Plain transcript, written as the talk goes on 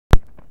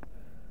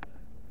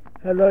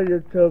Hello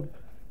YouTube.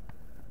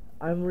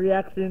 I'm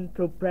reacting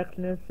to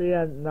pregnancy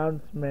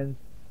announcements.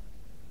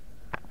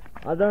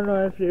 I don't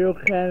know if you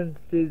can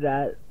see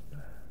that.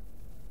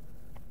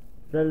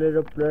 It's a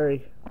little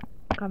blurry.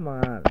 Come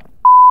on.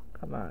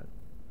 Come on.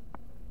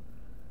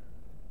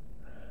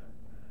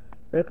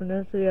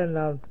 Pregnancy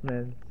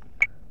announcements.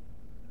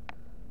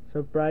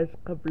 Surprise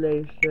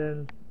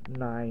compilation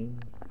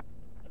 9.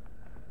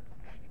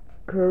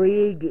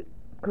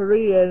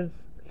 Koreans,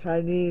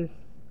 Chinese,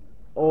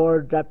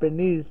 or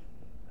Japanese,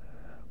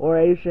 or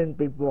Asian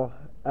people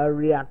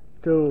react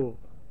to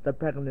the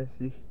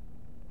pregnancy.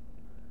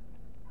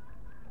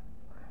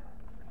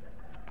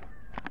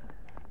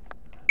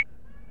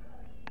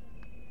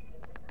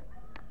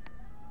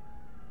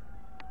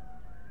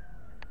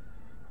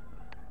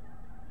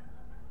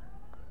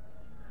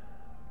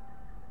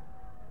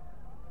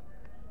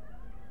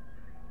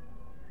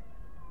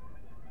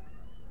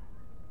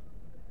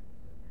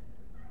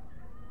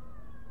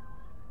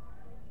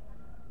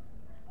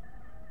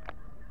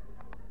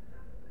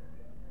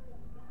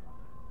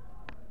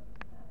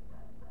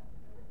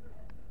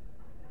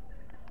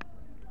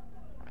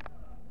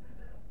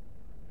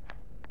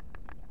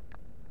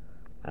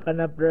 I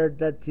can blur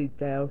the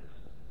details.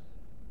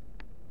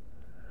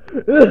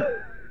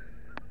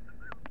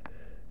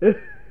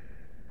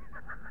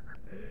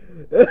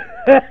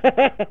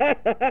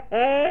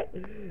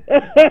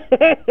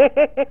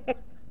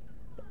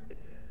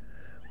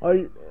 Are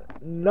you,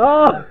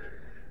 no!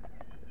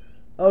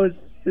 Oh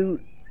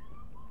shoot!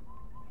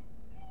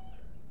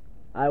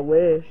 I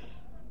wish,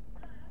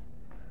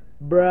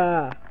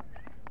 bruh.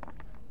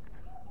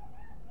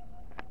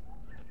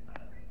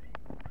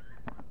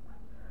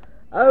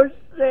 Oh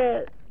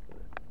shit!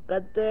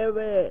 God damn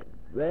it,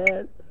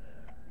 man!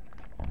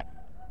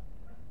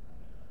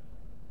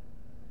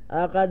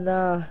 I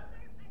gonna.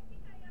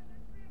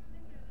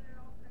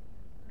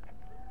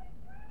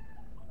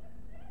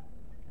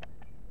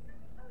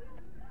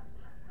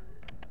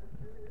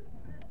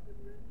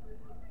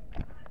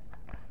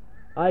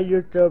 On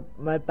YouTube,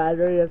 my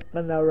battery is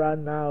gonna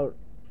run out.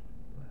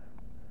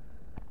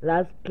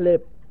 Last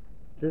clip.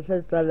 This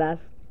is the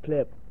last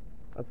clip.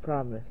 I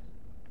promise.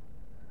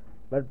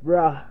 But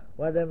bruh,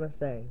 what am I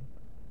saying?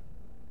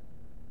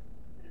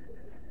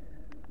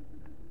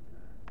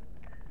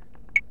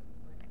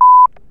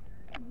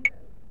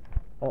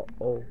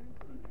 Uh-oh.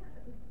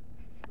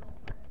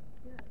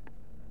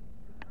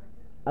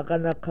 I'm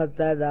gonna cut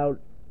that out,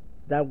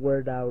 that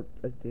word out,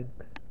 I think.